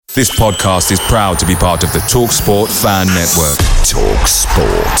This podcast is proud to be part of the TalkSport Fan Network.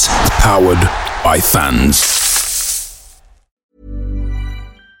 TalkSport. Powered by fans.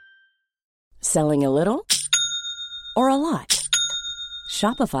 Selling a little or a lot?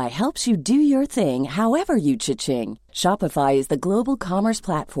 Shopify helps you do your thing however you cha-ching. Shopify is the global commerce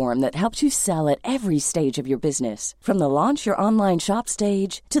platform that helps you sell at every stage of your business. From the launch your online shop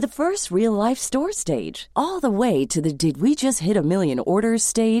stage to the first real-life store stage, all the way to the did we just hit a million orders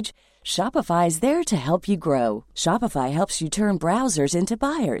stage. Shopify is there to help you grow. Shopify helps you turn browsers into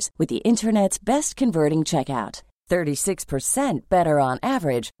buyers with the internet's best converting checkout. 36% better on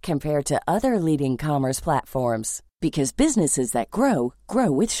average compared to other leading commerce platforms. Because businesses that grow,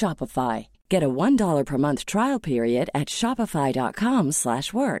 grow with Shopify. Get a $1 per month trial period at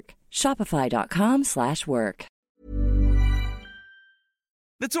shopify.com/work. Shopify.com/work.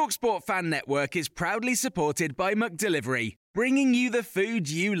 The TalkSport Fan Network is proudly supported by McDelivery, bringing you the food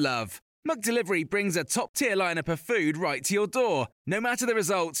you love. McDelivery brings a top-tier lineup of food right to your door. No matter the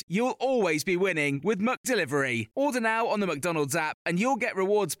result, you'll always be winning with McDelivery. Order now on the McDonald's app and you'll get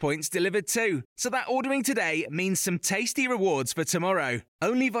rewards points delivered too. So that ordering today means some tasty rewards for tomorrow.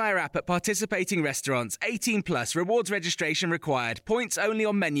 Only via app at participating restaurants. 18 plus. Rewards registration required. Points only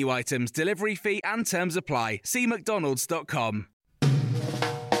on menu items. Delivery fee and terms apply. See mcdonalds.com.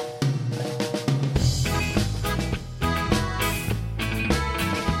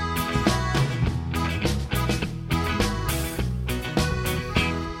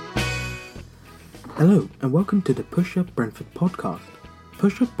 Hello and welcome to the Push Up Brentford podcast.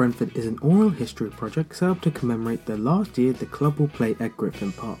 Push Up Brentford is an oral history project set up to commemorate the last year the club will play at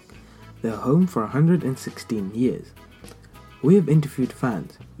Griffin Park, their home for 116 years. We have interviewed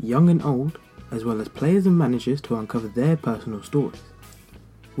fans, young and old, as well as players and managers to uncover their personal stories.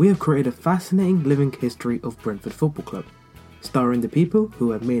 We have created a fascinating living history of Brentford Football Club, starring the people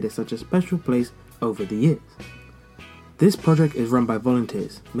who have made it such a special place over the years. This project is run by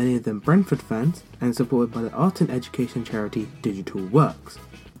volunteers, many of them Brentford fans, and supported by the arts and education charity Digital Works.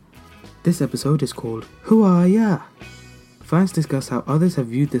 This episode is called Who Are Ya? Fans discuss how others have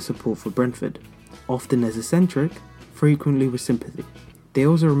viewed their support for Brentford, often as eccentric, frequently with sympathy. They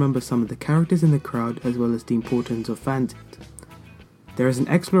also remember some of the characters in the crowd as well as the importance of fans. There is an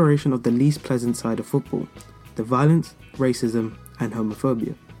exploration of the least pleasant side of football, the violence, racism, and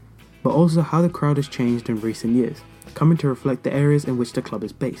homophobia, but also how the crowd has changed in recent years, coming to reflect the areas in which the club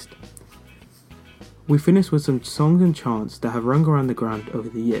is based. We finish with some songs and chants that have rung around the ground over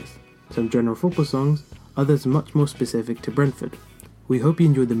the years, some general football songs, others much more specific to Brentford. We hope you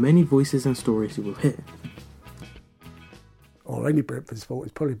enjoy the many voices and stories you will hear. Or any Brentford sport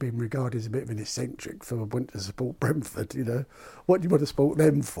has probably been regarded as a bit of an eccentric for wanting to support Brentford, you know. What do you want to support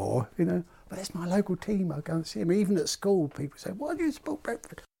them for, you know? But that's my local team, I go and see them. Even at school, people say, why do you support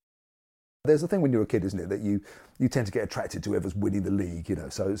Brentford? There's a thing when you're a kid, isn't it, that you tend to get attracted to whoever's winning the league, you know.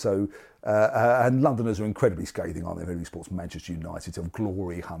 And Londoners are incredibly scathing, aren't they? Every sports, Manchester United, of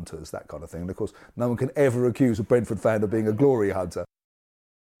glory hunters, that kind of thing. And of course, no one can ever accuse a Brentford fan of being a glory hunter.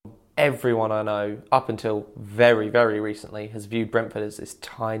 Everyone I know, up until very, very recently, has viewed Brentford as this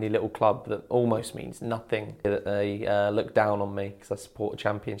tiny little club that almost means nothing. That they look down on me because I support a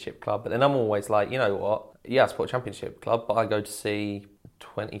championship club. But then I'm always like, you know what? Yeah, I support a championship club, but I go to see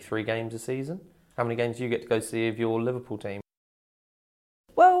 23 games a season. How many games do you get to go see of your Liverpool team?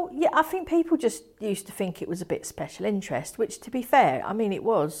 Well, yeah, I think people just used to think it was a bit special interest, which, to be fair, I mean, it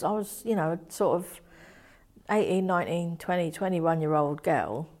was. I was, you know, sort of 18, 19, 20, 21-year-old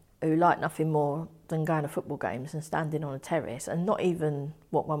girl who liked nothing more than going to football games and standing on a terrace, and not even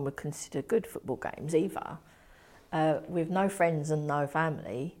what one would consider good football games either, with no friends and no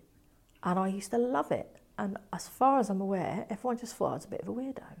family, and I used to love it. And as far as I'm aware, everyone just thought I was a bit of a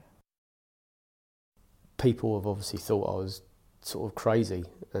weirdo. People have obviously thought I was sort of crazy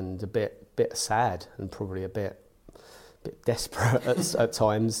and a bit sad and probably a bit desperate at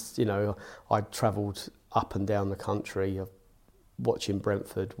times. You know, I travelled up and down the country watching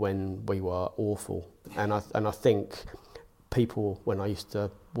Brentford when we were awful, and I think people, when I used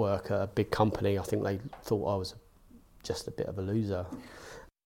to work at a big company, I think they thought I was just a bit of a loser.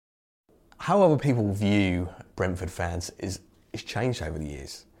 How other people view Brentford fans is changed over the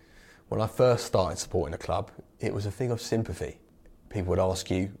years. When I first started supporting a club, it was a thing of sympathy. People would ask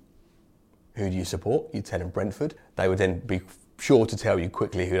you, who do you support? You'd tell them Brentford. They would then be sure to tell you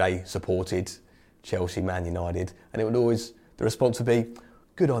quickly who they supported, Chelsea, Man United, and it would always, the response would be,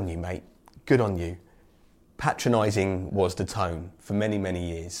 good on you, mate, good on you. Patronising was the tone for many, many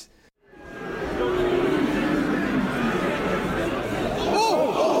years.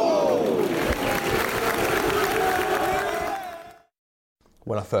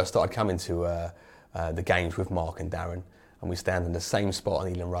 when I first started coming to the games with Mark and Darren, and we stand in the same spot on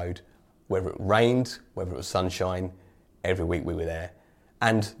Ealing Road, whether it rained, whether it was sunshine, every week we were there.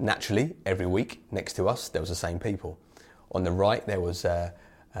 And naturally, every week next to us, there was the same people. On the right, there was a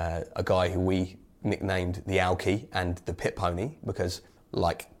guy who we nicknamed the Alky and the Pit Pony, because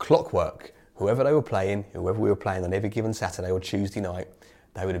like clockwork, whoever we were playing on every given Saturday or Tuesday night,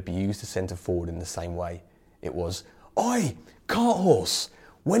 they would abuse the centre forward in the same way. It was, "Oi, cart horse,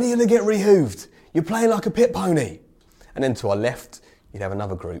 when are you going to get rehooved? You're playing like a pit pony." And then to our left, you'd have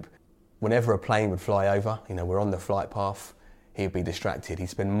another group. Whenever a plane would fly over, we're on the flight path, he'd be distracted. He'd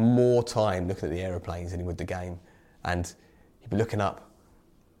spend more time looking at the aeroplanes than he would the game. And he'd be looking up,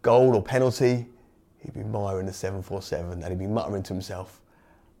 goal or penalty, he'd be miring the 747 and he'd be muttering to himself,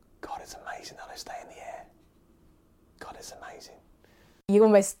 "God, it's amazing how they stay in the air. God, it's amazing." You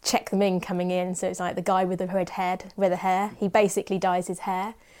almost check them in coming in, so it's like the guy with the hair, he basically dyes his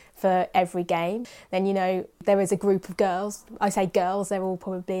hair for every game. Then, there is a group of girls. I say girls, they're all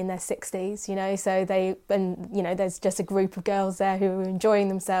probably in their 60s, so there's just a group of girls there who are enjoying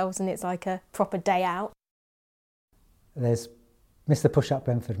themselves, and it's like a proper day out. There's Mr. Push Up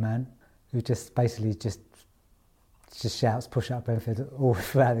Brentford man, who just basically just shouts "Push Up Brentford" all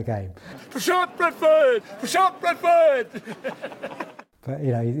throughout the game. Push up Brentford! Push up Brentford! But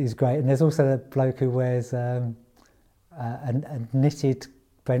he's great. And there's also the bloke who wears a knitted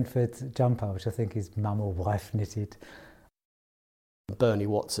Brentford jumper, which I think his mum or wife knitted. Bernie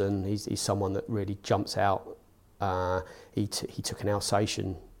Watson, he's someone that really jumps out. He took an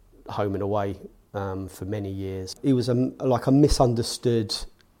Alsatian home and away for many years. He was like a misunderstood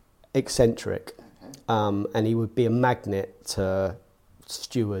eccentric, and he would be a magnet to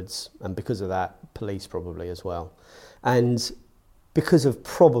stewards, and because of that, police probably as well. And because of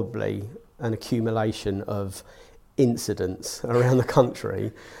probably an accumulation of incidents around the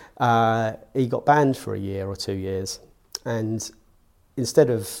country, he got banned for a year or 2 years. And instead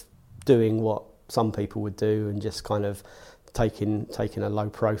of doing what some people would do and just kind of taking a low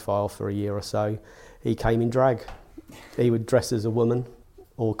profile for a year or so, he came in drag. He would dress as a woman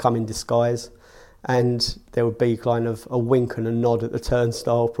or come in disguise, and there would be kind of a wink and a nod at the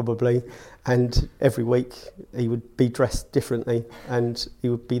turnstile probably, and every week he would be dressed differently and he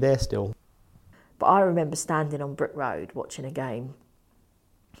would be there still. But I remember standing on Brick Road watching a game.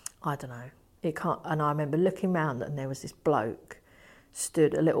 I don't know. And I remember looking round and there was this bloke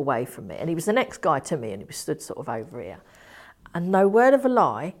stood a little way from me, and he was the next guy to me, and he was stood sort of over here. And no word of a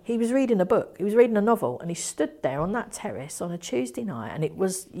lie, he was reading a book, he was reading a novel, and he stood there on that terrace on a Tuesday night, and it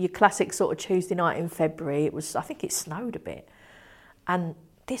was your classic sort of Tuesday night in February. I think it snowed a bit. And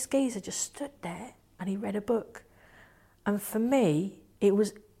this geezer just stood there and he read a book. And for me, it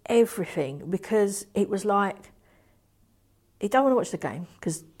was everything, because it was like, he don't want to watch the game,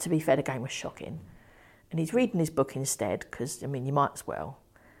 because to be fair, the game was shocking. And he's reading his book instead, because, you might as well.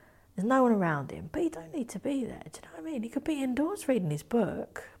 There's no one around him, but he don't need to be there, do you know what I mean? He could be indoors reading his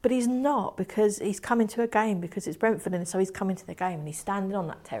book, but he's not, because he's coming to a game, because it's Brentford, and so he's coming to the game, and he's standing on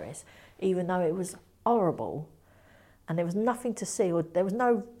that terrace, even though it was horrible, and there was nothing to see, or there was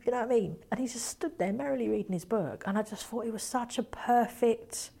no, you know what I mean? And he just stood there merrily reading his book, and I just thought it was such a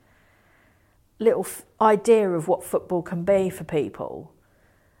perfect little idea of what football can be for people.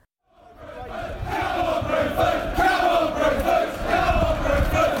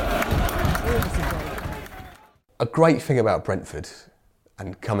 A great thing about Brentford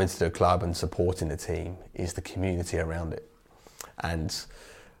and coming to the club and supporting the team is the community around it, and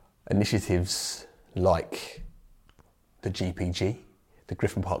initiatives like the GPG, the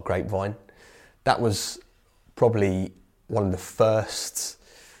Griffin Park Grapevine. That was probably one of the first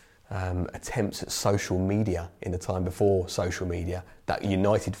attempts at social media in the time before social media that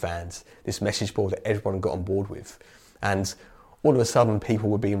united fans, this message board that everyone got on board with, and all of a sudden people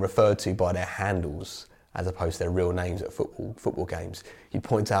were being referred to by their handles as opposed to their real names at football games. You'd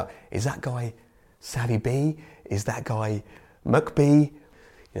point out, is that guy Savvy B? Is that guy McB?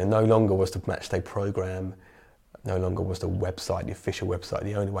 No longer was the matchday programme, no longer was the website, the official website,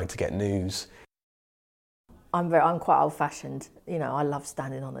 the only way to get news. I'm quite old-fashioned. I love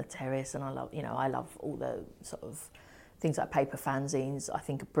standing on the terrace, and I love all the sort of things like paper fanzines. I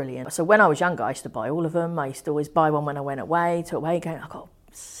think are brilliant. So when I was younger, I used to buy all of them. I used to always buy one when I went away to away game. I got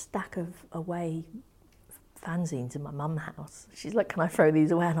a stack of away fanzines in my mum's house. She's like, "Can I throw these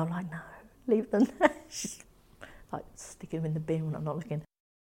away?" And I'm like, "No, leave them there." She's like, sticking them in the bin when I'm not looking.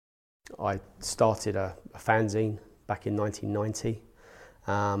 I started a fanzine back in 1990,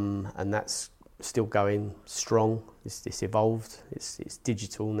 and that's still going strong. It's evolved. It's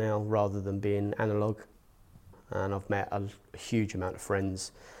digital now rather than being analogue. and I've met a huge amount of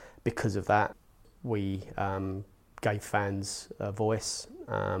friends because of that. We gave fans a voice,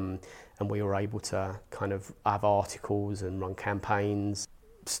 and we were able to kind of have articles and run campaigns,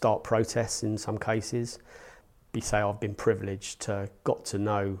 start protests in some cases. You say I've been privileged to got to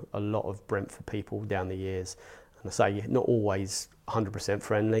know a lot of Brentford people down the years, and I say not always 100%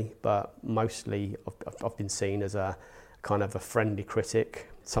 friendly, but mostly I've been seen as a kind of a friendly critic.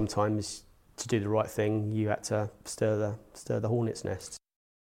 Sometimes to do the right thing, you had to stir the hornet's nest.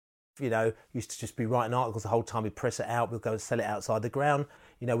 You know, used to just be writing articles the whole time. We'd press it out, we'd go and sell it outside the ground.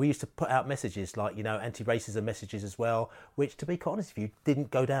 You know, we used to put out messages like, you know, anti-racism messages as well, which, to be quite honest with you, didn't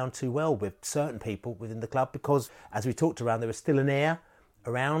go down too well with certain people within the club because, as we talked around, there was still an air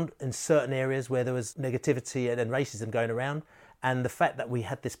around in certain areas where there was negativity and racism going around. And the fact that we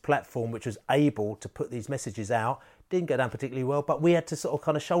had this platform which was able to put these messages out didn't go down particularly well, but we had to sort of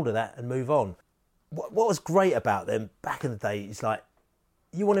kind of shoulder that and move on. What was great about them back in the day is like,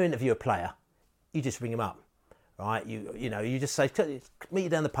 you want to interview a player, you just ring him up, right? You know, you just say, meet you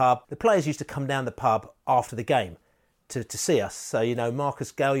down the pub. The players used to come down the pub after the game to see us. So, you know,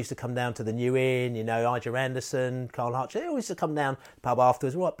 Marcus Gale used to come down to the New Inn, you know, Ija Anderson, Carl Hutch, they always used to come down the pub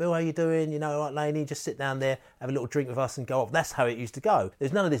afterwards. Right, Bill, how you doing? You know, right, Laney, just sit down there, have a little drink with us and go off. That's how it used to go.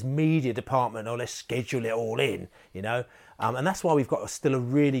 There's none of this media department, or let's schedule it all in, you know. And that's why we've got still a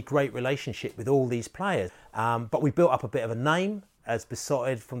really great relationship with all these players. But we built up a bit of a name as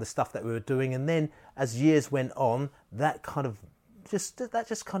besotted from the stuff that we were doing, and then as years went on, that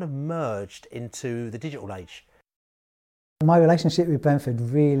just kind of merged into the digital age. My relationship with Brentford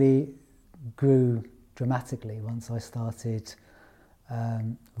really grew dramatically once I started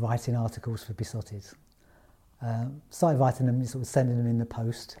writing articles for Besotted. Started writing them, sort of sending them in the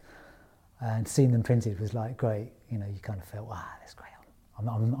post, and seeing them printed was like great. You know, you kind of felt, wow, that's great.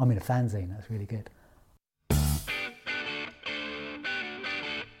 I'm in a fanzine. That's really good.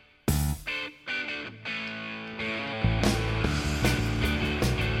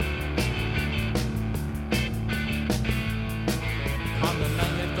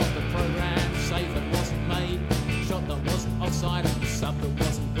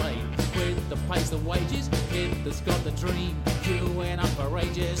 The wages, kid that's got the dream, queuing up for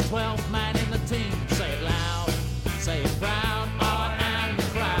ages, 12th man in the team. Say it loud, say it proud, I am the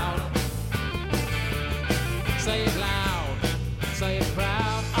crowd. Say it loud, say it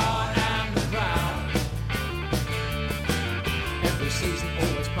proud, I am the crowd. Every season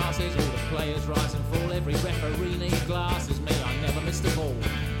always passes, all the players rise and fall, every referee needs glasses, me, I never missed a ball.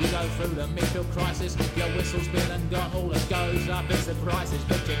 You go through the midfield crisis, your whistle's been and gone, all that goes up is the prices,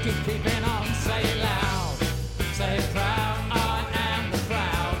 but you keep keeping on. Say it loud, say it proud, I am the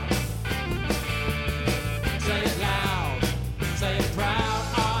crowd. Say it loud, say it proud,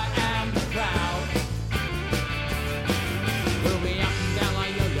 I am the crowd. We'll be up and down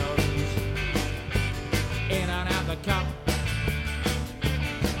like yo-yos, in and out the cup,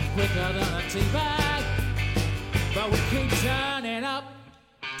 quicker than a tea bag, but we keep turning up.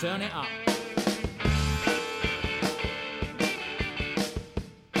 Turn it up.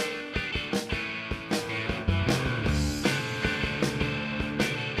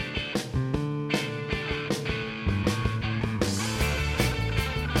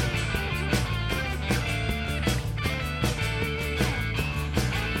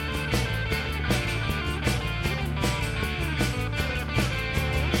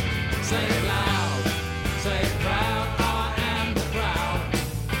 Say it loud, say it proud, I am the crowd.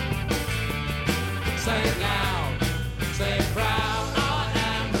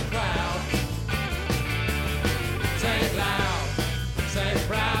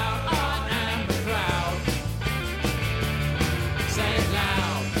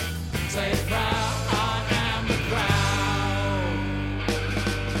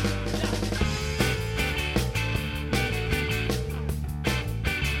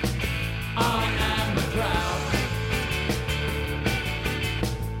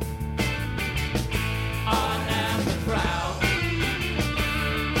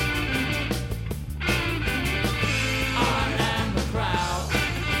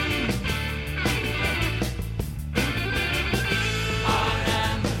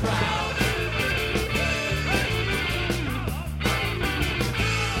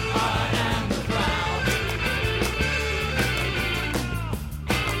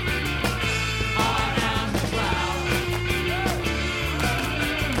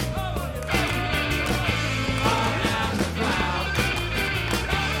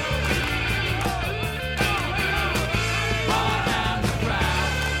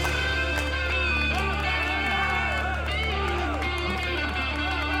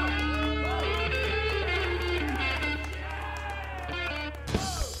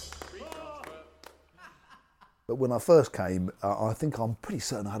 But when I first came, I think I'm pretty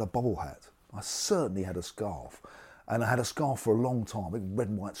certain I had a bobble hat. I certainly had a scarf. And I had a scarf for a long time, a red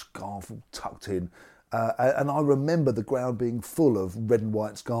and white scarf all tucked in. And I remember the ground being full of red and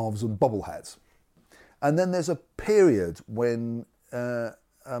white scarves and bobble hats. And then there's a period when,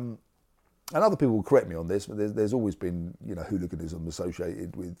 and other people will correct me on this, but there's always been, hooliganism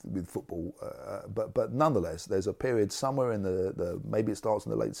associated with football. But nonetheless, there's a period somewhere in maybe it starts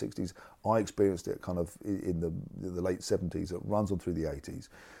in the late 60s. I experienced it kind of in the late 70s. It runs on through the 80s,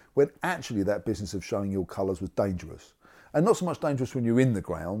 when actually that business of showing your colours was dangerous. And not so much dangerous when you're in the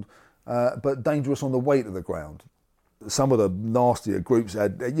ground, but dangerous on the way to the ground. Some of the nastier groups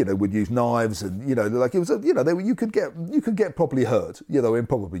would use knives, and like it was, you could get properly hurt, and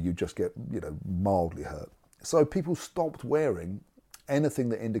probably you just get mildly hurt. So people stopped wearing anything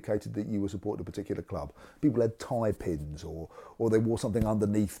that indicated that you were supporting a particular club. People had tie pins, or they wore something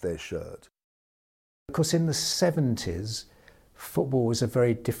underneath their shirt. Because in the 70s, football was a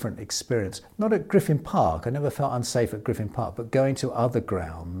very different experience. Not at Griffin Park. I never felt unsafe at Griffin Park, but going to other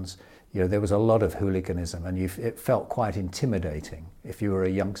grounds, there was a lot of hooliganism, and it felt quite intimidating if you were a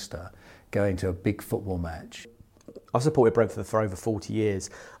youngster going to a big football match. I've supported Brentford for over 40 years,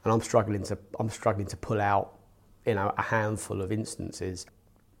 and I'm struggling to pull out, a handful of instances.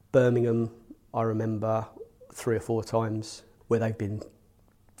 Birmingham, I remember 3 or 4 times where they've been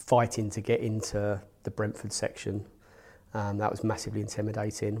fighting to get into the Brentford section. That was massively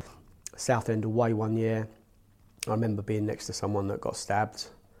intimidating. Southend away one year, I remember being next to someone that got stabbed.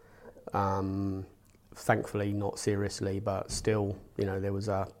 Thankfully not seriously, but still, there was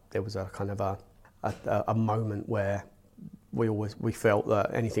a kind of a moment where we felt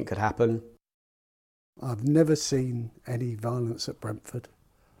that anything could happen. I've never seen any violence at Brentford,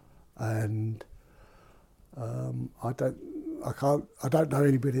 and I don't know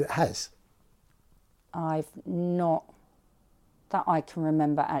anybody that has. I've not, that I can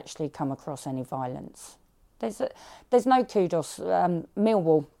remember, actually come across any violence. There's no kudos.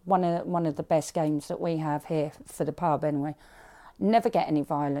 Millwall, one of the best games that we have here for the pub anyway, never get any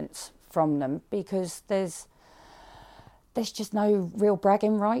violence from them, because there's just no real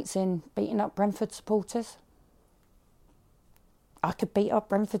bragging rights in beating up Brentford supporters. I could beat up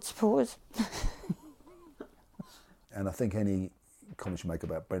Brentford supporters. And I think any comments you make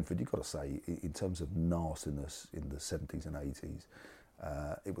about Brentford, you've got to say, in terms of nastiness in the 70s and 80s,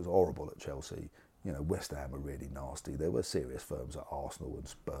 it was horrible at Chelsea. West Ham were really nasty. There were serious firms at Arsenal and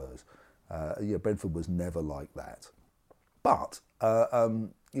Spurs. Brentford was never like that. But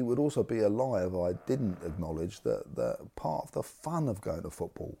it would also be a lie if I didn't acknowledge that part of the fun of going to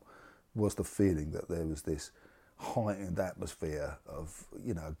football was the feeling that there was this heightened atmosphere of,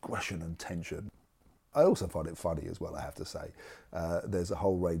 aggression and tension. I also find it funny as well, I have to say. There's a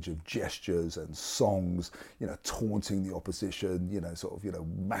whole range of gestures and songs, taunting the opposition,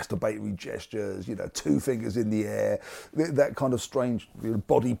 masturbatory gestures, 2 fingers in the air, that kind of strange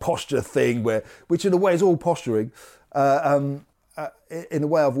body posture thing, which in a way is all posturing. In a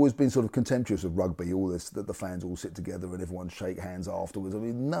way, I've always been sort of contemptuous of rugby, all this, that the fans all sit together and everyone shake hands afterwards. I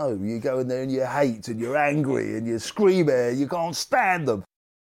mean, no, you go in there and you hate and you're angry and you scream at, you can't stand them.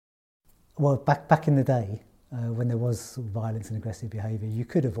 Well, back in the day, when there was violence and aggressive behaviour, you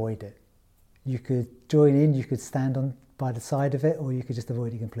could avoid it. You could join in, you could stand by the side of it, or you could just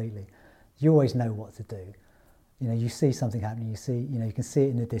avoid it completely. You always know what to do. You see something happening, you can see it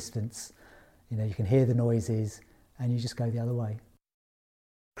in the distance, you can hear the noises, and you just go the other way.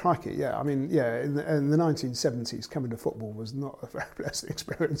 Crikey, yeah. I mean, yeah, in the 1970s, coming to football was not a very pleasant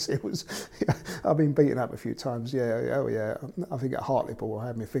experience. It was, I've been beaten up a few times, yeah. I think at Hartlepool I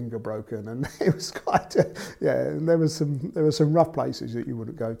had my finger broken, and it was quite, and there was some rough places that you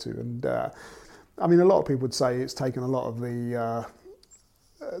wouldn't go to. And I mean, a lot of people would say it's taken a lot of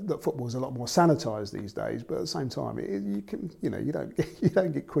that football is a lot more sanitised these days, but at the same time, you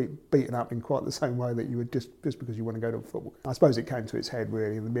don't get beaten up in quite the same way that you would just because you want to go to football. I suppose it came to its head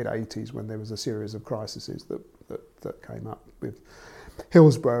really in the mid '80s when there was a series of crises that came up with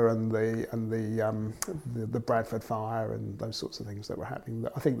Hillsborough and the Bradford fire and those sorts of things that were happening.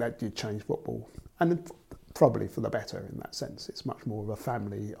 I think that did change football, and probably for the better in that sense. It's much more of a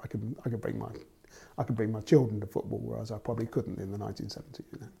family. I could bring my children to football, whereas I probably couldn't in the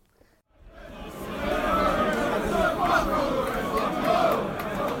 1970s.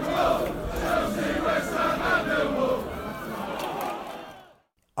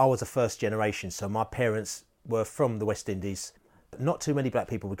 I was a first generation, so my parents were from the West Indies. Not too many black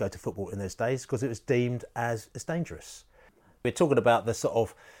people would go to football in those days because it was deemed as dangerous. We're talking about the sort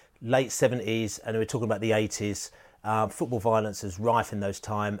of late 70s and we're talking about the 80s. Football violence was rife in those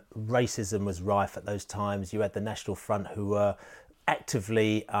times. Racism was rife at those times. You had the National Front who were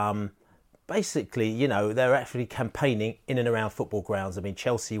actively, basically, you know, they were actually campaigning in and around football grounds. I mean,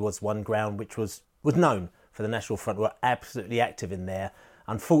 Chelsea was one ground which was known for the National Front, were absolutely active in there.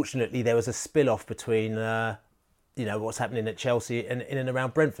 Unfortunately, there was a spill-off between, you know, what's happening at Chelsea and in and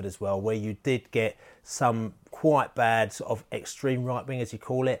around Brentford as well, where you did get some quite bad sort of extreme right wing, as you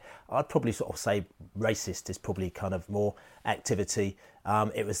call it. I'd probably sort of say racist is probably kind of more activity.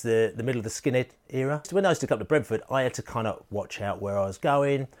 It was the middle of the skinhead era. When I used to come to Brentford, I had to kind of watch out where I was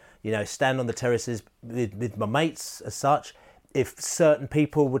going, you know, stand on the terraces with my mates as such. If certain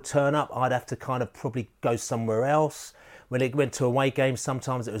people would turn up, I'd have to kind of probably go somewhere else. When it went to away games,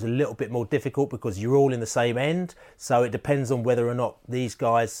 sometimes it was a little bit more difficult because you're all in the same end. So it depends on whether or not these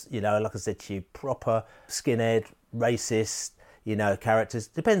guys, you know, like I said to you, proper skinhead, racist, you know, characters.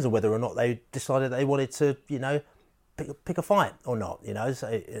 Depends on whether or not they decided they wanted to, you know, pick a fight or not, you know.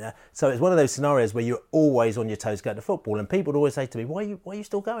 So, so it's one of those scenarios where you're always on your toes going to football. And people would always say to me, why are you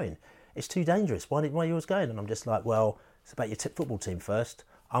still going? It's too dangerous. Why are you always going? And I'm just like, well, it's about your football team first.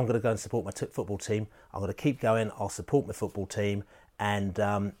 I'm going to go and support my football team. I'm going to keep going. I'll support my football team, and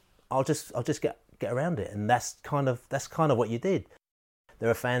I'll just get around it. And that's kind of what you did. There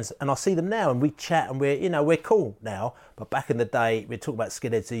are fans, and I see them now, and we chat, and we're cool now. But back in the day, we talk about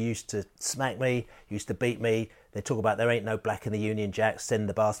skinheads who used to smack me, used to beat me. They talk about there ain't no black in the Union Jack, send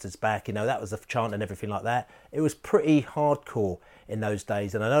the bastards back. You know, that was the chant and everything like that. It was pretty hardcore in those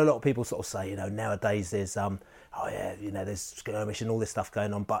days. And I know a lot of people sort of say, you know, nowadays there's oh yeah, you know, there's skirmish and all this stuff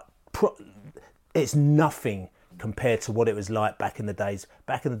going on, but it's nothing compared to what it was like back in the days.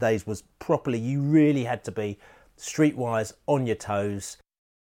 Back in the days was properly, you really had to be streetwise, on your toes.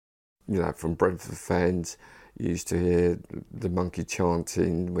 You know, from Brentford fans, you used to hear the monkey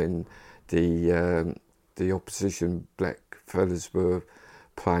chanting when the opposition black fellas were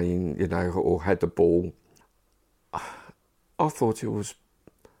playing, you know, or had the ball. I thought it was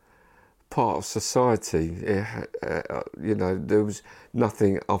part of society. You know, there was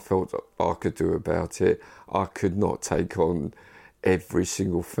nothing I felt I could do about it. I could not take on every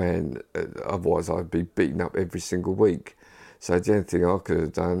single fan, otherwise I'd be beaten up every single week. So the only thing I could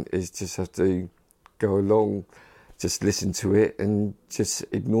have done is just have to go along, just listen to it and just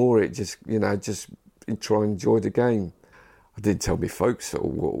ignore it, just try and enjoy the game. I didn't tell my folks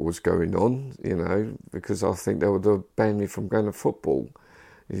what was going on, you know, because I think they would have banned me from going to football.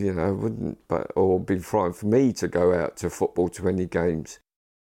 You know, or been frightened for me to go out to football, to any games.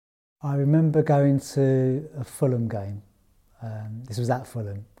 I remember going to a Fulham game. This was at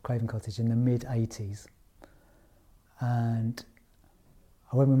Fulham, Craven Cottage, in the mid-80s. And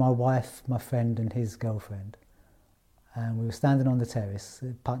I went with my wife, my friend and his girlfriend. And we were standing on the terrace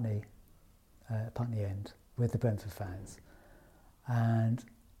at Putney End with the Brentford fans. And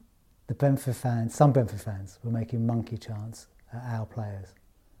some Brentford fans were making monkey chants at our players.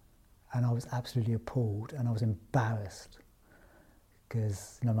 And I was absolutely appalled, and I was embarrassed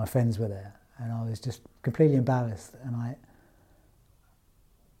because, you know, my friends were there, and I was just completely embarrassed, and I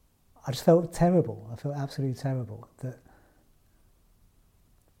just felt terrible. I felt absolutely terrible that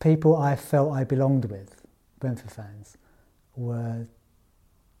people I felt I belonged with, Brentford fans, were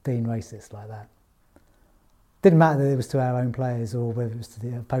being racist like that. Didn't matter that it was to our own players or whether it was to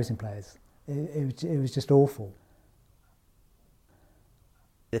the opposing players. It was just awful.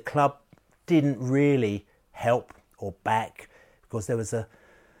 The club didn't really help or back because there was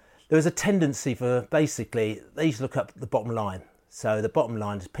a tendency for, basically, they used to look up the bottom line. So the bottom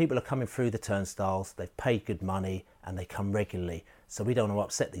line is people are coming through the turnstiles, they've paid good money and they come regularly. So we don't want to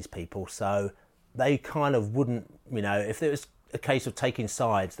upset these people. So they kind of wouldn't, you know, if there was a case of taking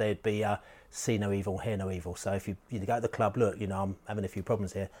sides, they'd be see no evil, hear no evil. So if you go to the club, look, you know, I'm having a few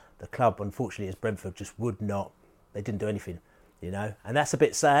problems here. The club, unfortunately, as Brentford, just would not, they didn't do anything. You know, and that's a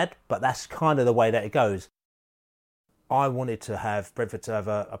bit sad, but that's kind of the way that it goes. I wanted to have Brentford to have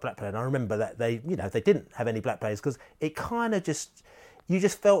a black player, and I remember that they didn't have any black players because it kind of just, you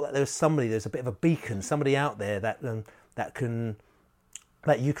just felt that there's a bit of a beacon, somebody out there that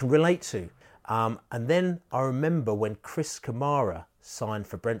you can relate to. And then I remember when Chris Kamara signed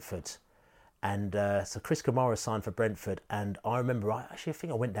for Brentford. And so Chris Kamara signed for Brentford, and I remember I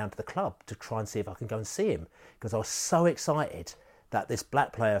think I went down to the club to try and see if I can go and see him because I was so excited that this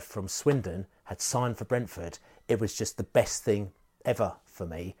black player from Swindon had signed for Brentford. It was just the best thing ever for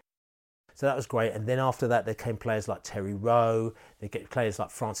me. So that was great. And then after that, there came players like Terry Rowe. They get players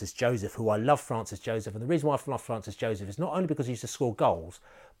like Francis Joseph, who I love Francis Joseph. And the reason why I love Francis Joseph is not only because he used to score goals,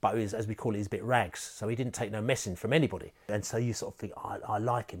 but he was, as we call it, he's a bit rags. So he didn't take no messing from anybody. And so you sort of think, I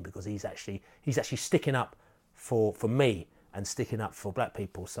like him because he's actually sticking up for me and sticking up for black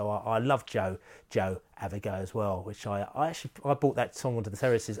people. So I love Joe, have a go as well, which I brought that song onto the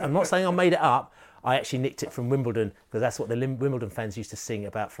terraces. I'm not saying I made it up. I actually nicked it from Wimbledon, because that's what the Wimbledon fans used to sing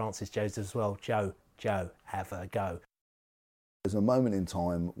about Francis Jones as well. Joe, have a go. There's a moment in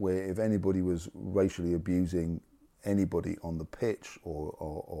time where if anybody was racially abusing anybody on the pitch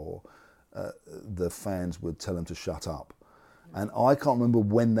or the fans would tell them to shut up. And I can't remember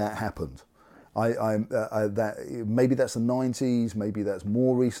when that happened. Maybe that's the 90s, maybe that's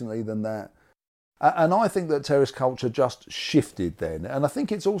more recently than that. And I think that terrace culture just shifted then. And I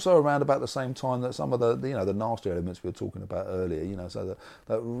think it's also around about the same time that some of the nasty elements we were talking about earlier, so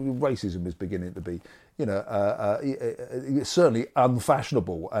that racism is beginning to be, certainly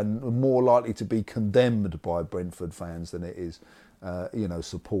unfashionable and more likely to be condemned by Brentford fans than it is,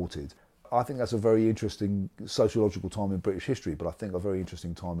 supported. I think that's a very interesting sociological time in British history, but I think a very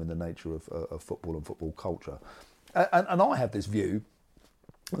interesting time in the nature of football and football culture. And I have this view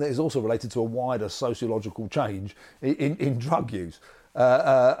that is also related to a wider sociological change in drug use,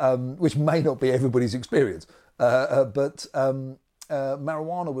 which may not be everybody's experience. But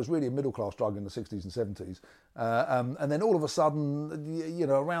marijuana was really a middle-class drug in the 60s and 70s. And then all of a sudden,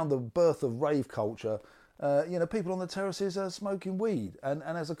 around the birth of rave culture, people on the terraces are smoking weed. And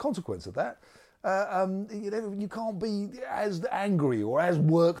as a consequence of that, you can't be as angry or as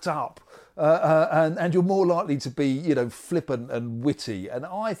worked up, and you're more likely to be, flippant and witty. And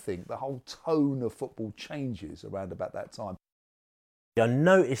I think the whole tone of football changes around about that time. I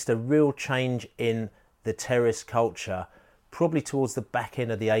noticed a real change in the terrace culture probably towards the back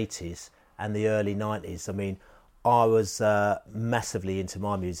end of the 80s and the early 90s. I mean, I was massively into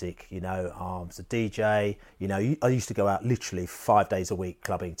my music, I was a DJ, I used to go out literally 5 days a week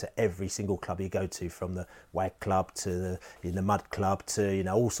clubbing to every single club you go to, from the Wag Club to the Mud Club to,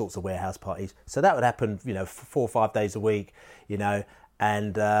 all sorts of warehouse parties. So that would happen, 4 or 5 days a week,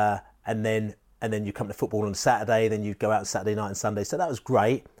 and then you come to football on Saturday, then you'd go out on Saturday night and Sunday. So that was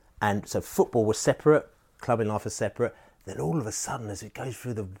great. And so football was separate, clubbing life was separate. Then all of a sudden, as it goes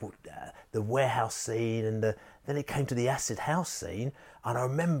through the warehouse scene and then it came to the acid house scene, and I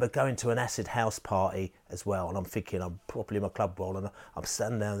remember going to an acid house party as well, and I'm thinking I'm properly in my club role, and I'm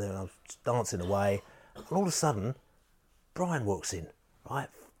standing down there and I'm dancing away, and all of a sudden, Brian walks in, right,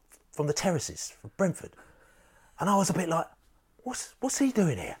 from the terraces, from Brentford, and I was a bit like, what's he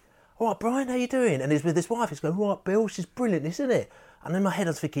doing here? All right, Brian, how you doing? And he's with his wife. He's going, right, Bill, she's brilliant, isn't it? And in my head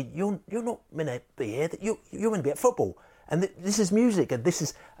I was thinking, you're not meant to be here, you're meant to be at football. And this is music, and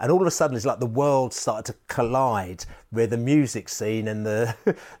all of a sudden it's like the world started to collide with the music scene and the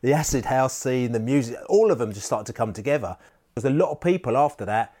acid house scene, the music, all of them just started to come together. Because a lot of people after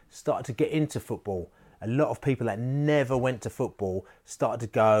that started to get into football. A lot of people that never went to football started to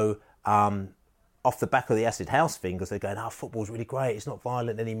go off the back of the acid house thing, because they're going, football's really great, it's not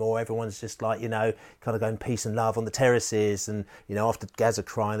violent anymore, everyone's just like, kind of going peace and love on the terraces, and, after Gaza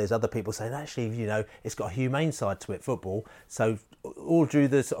crying, there's other people saying, actually, it's got a humane side to it, football. So all through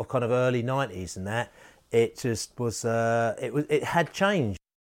the sort of kind of early 90s and that, it just was, it had changed.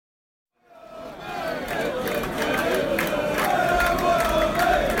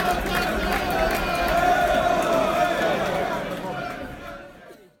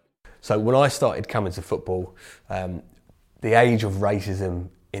 So when I started coming to football, the age of racism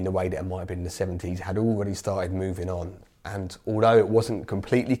in the way that it might have been in the 70s had already started moving on. And although it wasn't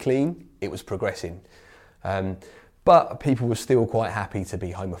completely clean, it was progressing. But people were still quite happy to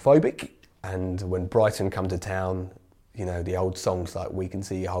be homophobic. And when Brighton come to town, the old songs like We Can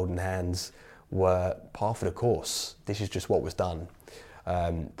See You Holding Hands were par for the course. This is just what was done.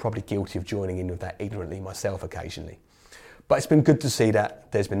 Probably guilty of joining in with that ignorantly myself occasionally. But it's been good to see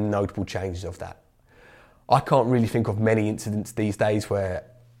that there's been notable changes of that. I can't really think of many incidents these days where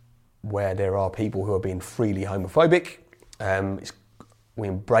there are people who are being freely homophobic. We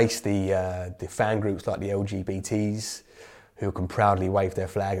embrace the fan groups like the LGBTs, who can proudly wave their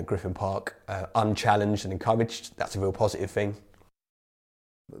flag at Griffin Park, unchallenged and encouraged. That's a real positive thing.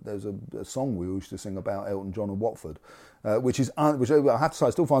 There's a song we used to sing about Elton John and Watford, which I have to say I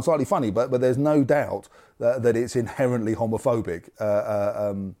still find slightly funny, but there's no doubt that it's inherently homophobic.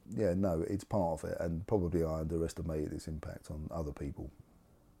 No, it's part of it, and probably I underestimated its impact on other people.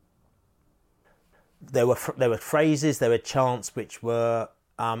 There were phrases, there were chants which were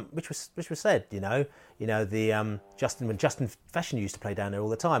said. When Justin Fashion used to play down there all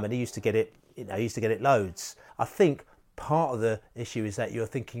the time, and he used to get it loads. I think part of the issue is that you're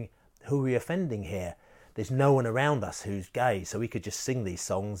thinking, who are we offending here? There's no one around us who's gay, so we could just sing these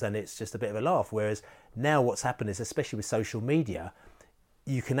songs and it's just a bit of a laugh. Whereas now what's happened is, especially with social media,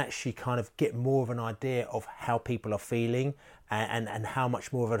 you can actually kind of get more of an idea of how people are feeling and how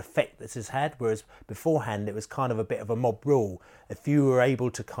much more of an effect this has had, whereas beforehand it was kind of a bit of a mob rule. If you were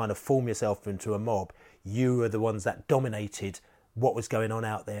able to kind of form yourself into a mob, you were the ones that dominated what was going on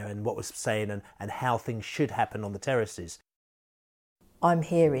out there and what was saying and how things should happen on the terraces. I'm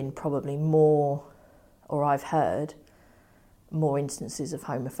hearing probably more, or I've heard more instances of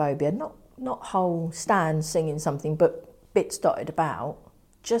homophobia, not whole stands singing something, but bits dotted about.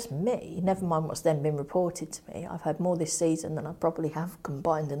 Just me, never mind what's then been reported to me. I've heard more this season than I probably have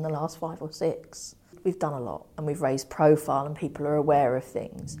combined in the last 5 or 6. We've done a lot and we've raised profile and people are aware of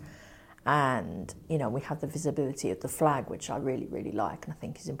things. And, you know, we have the visibility of the flag, which I really, really like and I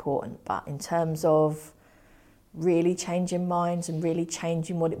think is important. But in terms of really changing minds and really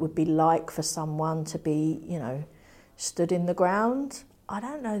changing what it would be like for someone to be, you know, stood in the ground, I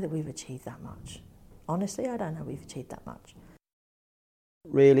don't know that we've achieved that much. Honestly, I don't know we've achieved that much.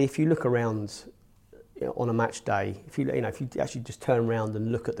 Really, if you look around, you know, on a match day, if you actually just turn around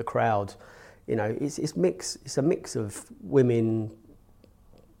and look at the crowd, you know, it's a mix of women,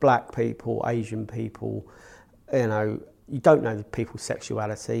 black people, Asian people. You know, you don't know the people's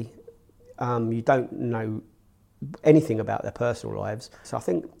sexuality. You don't know anything about their personal lives. So I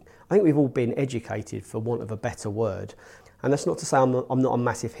think we've all been educated, for want of a better word. And that's not to say I'm not a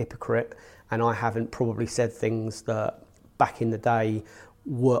massive hypocrite, and I haven't probably said things that back in the day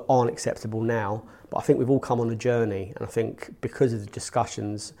aren't acceptable now. But I think we've all come on a journey, and I think because of the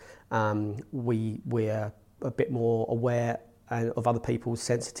discussions, we're a bit more aware of other people's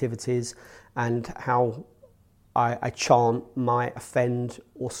sensitivities and how a chant might offend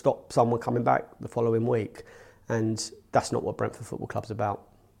or stop someone coming back the following week. And that's not what Brentford Football Club's about.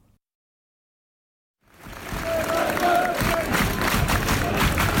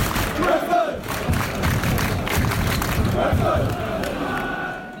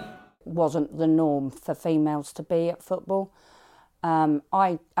 Wasn't the norm for females to be at football.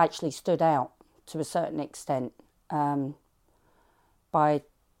 I actually stood out to a certain extent by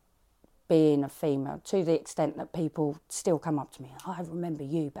being a female, to the extent that people still come up to me, I remember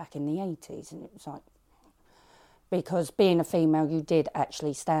you back in the 80s, and it was like, because being a female, you did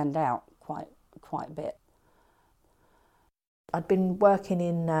actually stand out quite a bit. I'd been working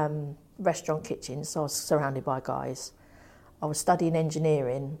in restaurant kitchens, so I was surrounded by guys. I was studying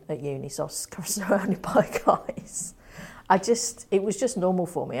engineering at uni, so I was surrounded by guys. It was just normal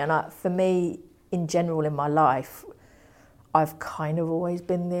for me. And for me, in general, in my life, I've kind of always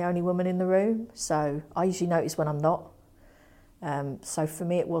been the only woman in the room. So I usually notice when I'm not. So for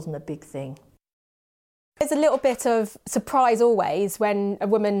me, it wasn't a big thing. There's a little bit of surprise always when a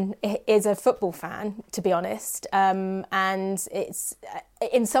woman is a football fan, to be honest, and it's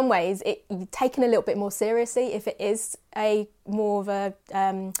in some ways taken a little bit more seriously if it is a more of a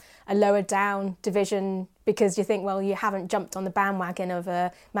lower down division, because you think, well, you haven't jumped on the bandwagon of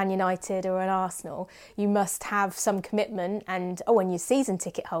a Man United or an Arsenal. You must have some commitment, and you're a season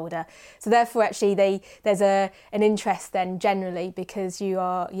ticket holder. So therefore, actually, there's an interest then generally, because you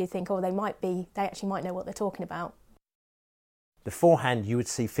think, they actually might know what they're talking about. Beforehand, you would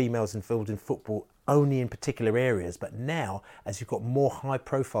see females involved in football only in particular areas, but now, as you've got more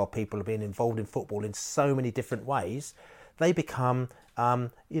high-profile people being involved in football in so many different ways, they become,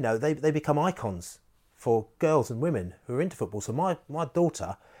 they become icons for girls and women who are into football. So my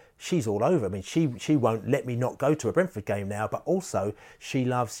daughter, she's all over. I mean, she won't let me not go to a Brentford game now, but also she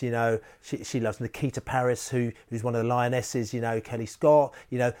loves, she loves Nikita Paris, who's one of the Lionesses, Kelly Scott,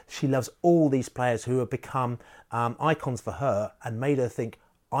 she loves all these players who have become icons for her and made her think,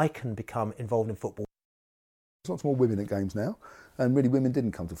 I can become involved in football. There's lots more women at games now, and really women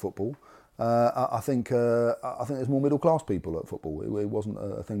didn't come to football. I think there's more middle class people at football. It wasn't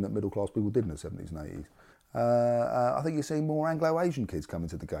a thing that middle class people did in the 70s and 80s. I think you're seeing more Anglo-Asian kids coming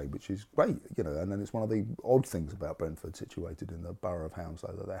to the game, which is great, and then it's one of the odd things about Brentford, situated in the borough of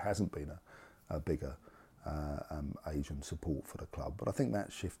Hounslow, that there hasn't been a bigger Asian support for the club. But I think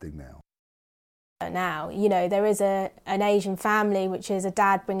that's shifting now. Now, there is an Asian family, which is a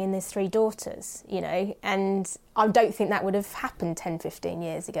dad bringing his 3 daughters, and I don't think that would have happened 10, 15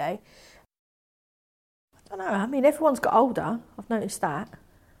 years ago. I don't know, I mean, everyone's got older, I've noticed that,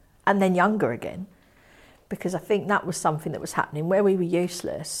 and then younger again, because I think that was something that was happening where we were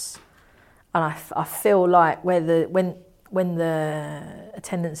useless, and I feel like when the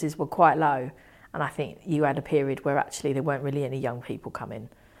attendances were quite low, and I think you had a period where actually there weren't really any young people coming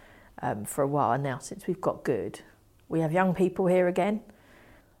for a while, and now since we've got good, we have young people here again.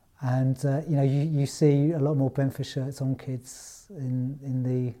 And you see a lot more Brentford shirts on kids in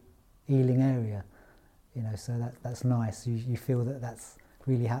the Ealing area, so that's nice. You feel that's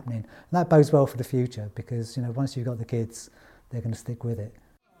really happening. And that bodes well for the future because, you know, once you've got the kids, they're going to stick with it.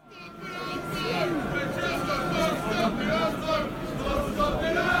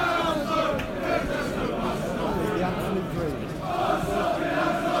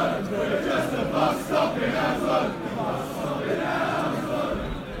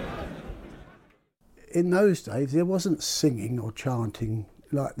 In those days, there wasn't singing or chanting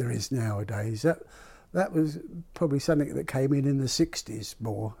like there is nowadays. That was probably something that came in the 60s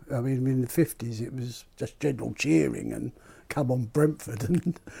more. I mean, in the 50s, it was just general cheering and come on Brentford.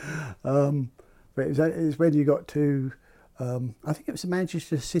 And but it was when you got to, I think it was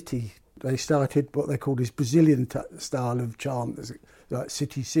Manchester City, they started what they called this Brazilian style of chant, like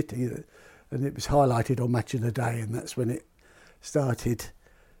City City, and it was highlighted on Match of the Day, and that's when it started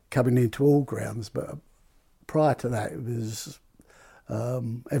coming into all grounds. But prior to that, it was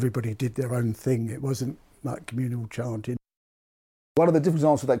everybody did their own thing. It wasn't like communal chanting. One of the different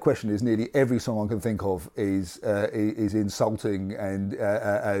answers to that question is nearly every song I can think of is insulting and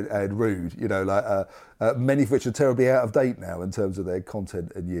rude. You know, like many of which are terribly out of date now in terms of their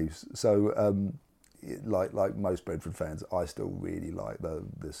content and use. So, like most Brentford fans, I still really like the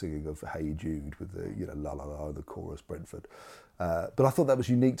singing of "Hey Jude" with the la la la, the chorus Brentford. But I thought that was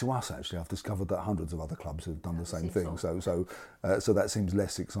unique to us. Actually, I've discovered that hundreds of other clubs have done the same thing. So that seems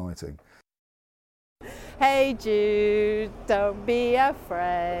less exciting. Hey Jude, don't be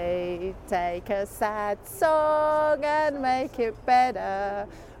afraid. Take a sad song and make it better.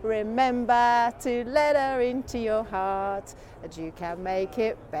 Remember to let her into your heart, and you can make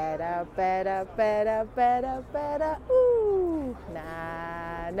it better, better, better, better, better. Ooh,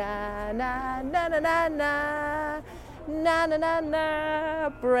 na na na na na na na. Na na na na,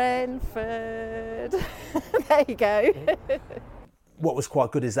 Brentford. There you go. What was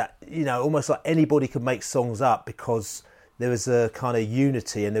quite good is that, you know, almost like anybody could make songs up because there was a kind of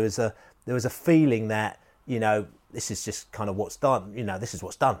unity and there was a feeling that, you know, this is just kind of what's done. You know, this is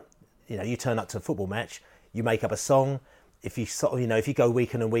what's done. You know, you turn up to a football match, you make up a song. If you sort of, you know, if you go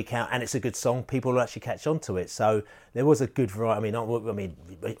week in and week out and it's a good song, people will actually catch on to it. So there was a good variety. I mean,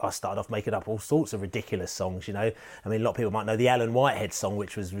 I started off making up all sorts of ridiculous songs. You know, I mean, a lot of people might know the Alan Whitehead song,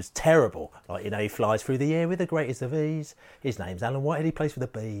 which was terrible. Like, you know, he flies through the air with the greatest of ease. His name's Alan Whitehead. He plays for the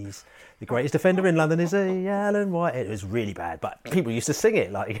Bees. The greatest defender in London is he, Alan Whitehead. It was really bad, but people used to sing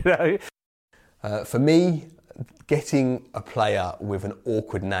it. Like, you know. For me, getting a player with an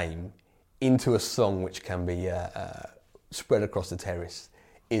awkward name into a song which can be spread across the terrace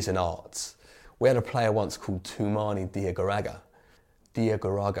is an art. We had a player once called Tumani Diagaraga.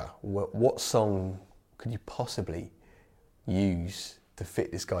 Diagaraga. What song could you possibly use to fit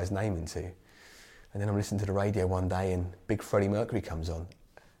this guy's name into? And then I'm listening to the radio one day and big Freddie Mercury comes on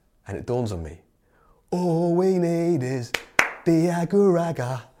and it dawns on me. All we need is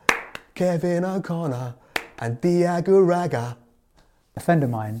Diagaraga, Kevin O'Connor and Diagaraga. A friend of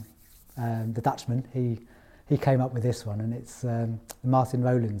mine, the Dutchman, he came up with this one, and it's Martin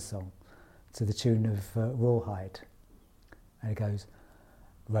Rowland's song to the tune of Rawhide. And it goes,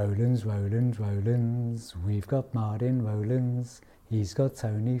 Rowlands, Rowlands, Rowlands, we've got Martin Rowlands, he's got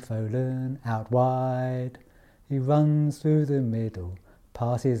Tony Folan out wide. He runs through the middle,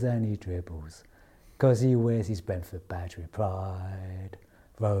 passes and he dribbles, 'cause he wears his Brentford badge with pride.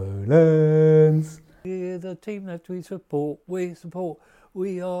 Rowlands. We're the team that we support.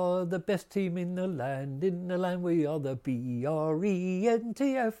 We are the best team in the land we are the BRENTFORD.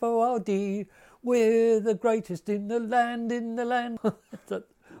 We're the greatest in the land.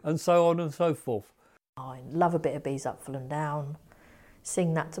 And so on and so forth. I love a bit of Bees Up, Full and Down.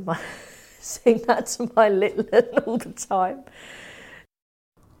 Sing that to my little one all the time.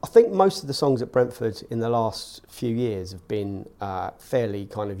 I think most of the songs at Brentford in the last few years have been fairly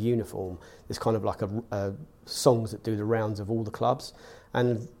kind of uniform. There's kind of like a songs that do the rounds of all the clubs,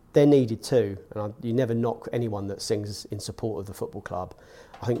 and they're needed too. And you never knock anyone that sings in support of the football club.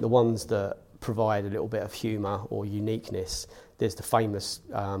 I think the ones that provide a little bit of humour or uniqueness, there's the famous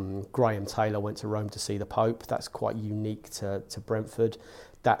Graham Taylor went to Rome to see the Pope. That's quite unique to Brentford.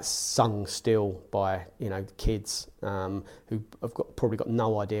 That's sung still by, you know, kids who have probably got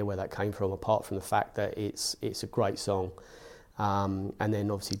no idea where that came from, apart from the fact that it's a great song. And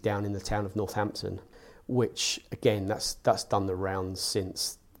then obviously Down in the Town of Northampton, which again that's done the rounds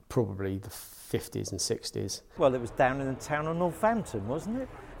since probably the 50s and 60s. Well, it was Down in the Town of Northampton, wasn't it?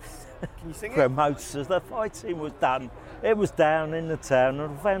 Can you sing it? When most of the fighting was done, it was down in the town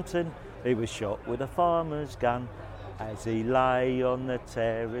of Northampton. He was shot with a farmer's gun. As he lay on the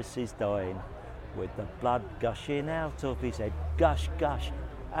terraces dying, with the blood gushing out of his head, gush, gush,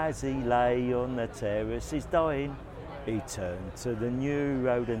 as he lay on the terraces dying, He turned to the new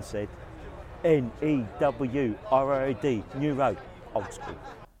road and said, N-E-W-R-O-D, new road, old school.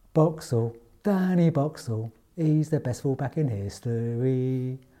 Boxall, Danny Boxall, he's the best fullback in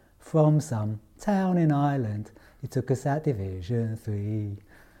history. From some town in Ireland, he took us out Division 3.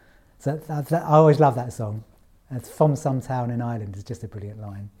 So I always love that song. It's From Some Town in Ireland is just a brilliant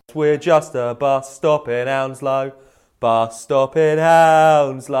line. We're just a bus stop in Hounslow. Bus stop in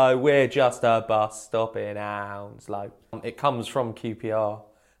Hounslow. We're just a bus stop in Hounslow. It comes from QPR,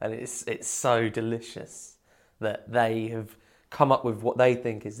 and it's so delicious that they have come up with what they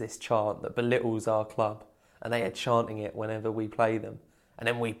think is this chant that belittles our club, and they are chanting it whenever we play them. And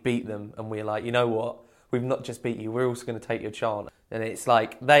then we beat them, and we're like, you know what? We've not just beat you, we're also going to take your chant. And it's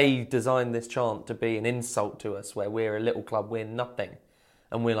like they designed this chant to be an insult to us, where we're a little club, we're nothing.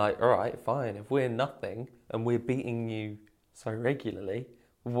 And we're like, all right, fine, if we're nothing and we're beating you so regularly,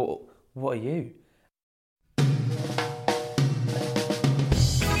 what are you?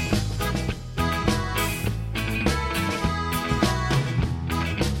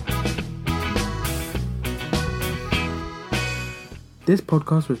 This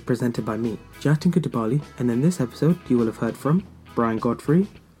podcast was presented by me, Jatin Kutubali, and in this episode you will have heard from Brian Godfrey,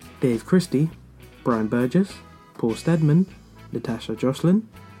 Dave Christie, Brian Burgess, Paul Steadman, Natasha Jocelyn,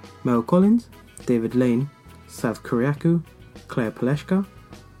 Mel Collins, David Lane, Sav Kuriakou, Claire Paleshka,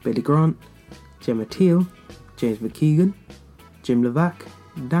 Billy Grant, Gemma Teal, James McKeegan, Jim Levac,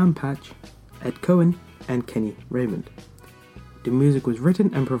 Dan Patch, Ed Cohen, and Kenny Raymond. The music was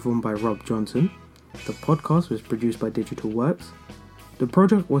written and performed by Rob Johnson. The podcast was produced by Digital Works. The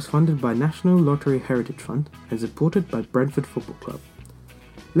project was funded by National Lottery Heritage Fund and supported by Brentford Football Club.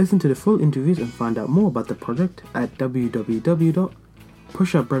 Listen to the full interviews and find out more about the project at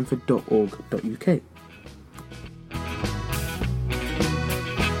www.pushupbrentford.org.uk.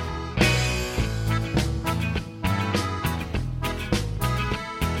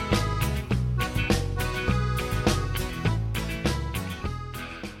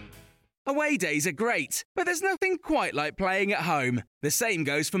 Away days are great, but there's nothing quite like playing at home. The same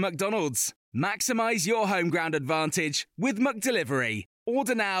goes for McDonald's. Maximise your home ground advantage with McDelivery.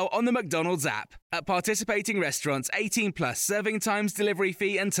 Order now on the McDonald's app. At participating restaurants, 18 plus, serving times, delivery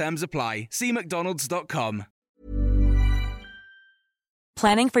fee and terms apply. See mcdonalds.com.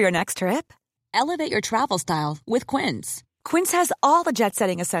 Planning for your next trip? Elevate your travel style with Quince. Quince has all the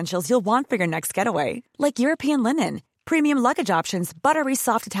jet-setting essentials you'll want for your next getaway, like European linen, premium luggage options, buttery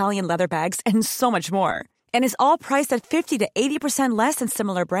soft Italian leather bags, and so much more. And is all priced at 50 to 80% less than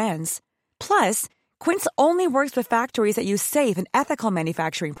similar brands. Plus, Quince only works with factories that use safe and ethical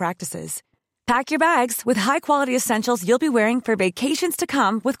manufacturing practices. Pack your bags with high-quality essentials you'll be wearing for vacations to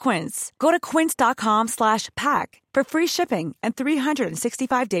come with Quince. Go to quince.com/pack for free shipping and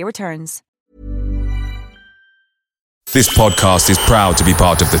 365-day returns. This podcast is proud to be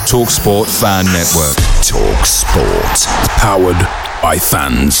part of the TalkSport Fan Network. TalkSport. Powered by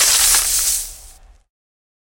fans.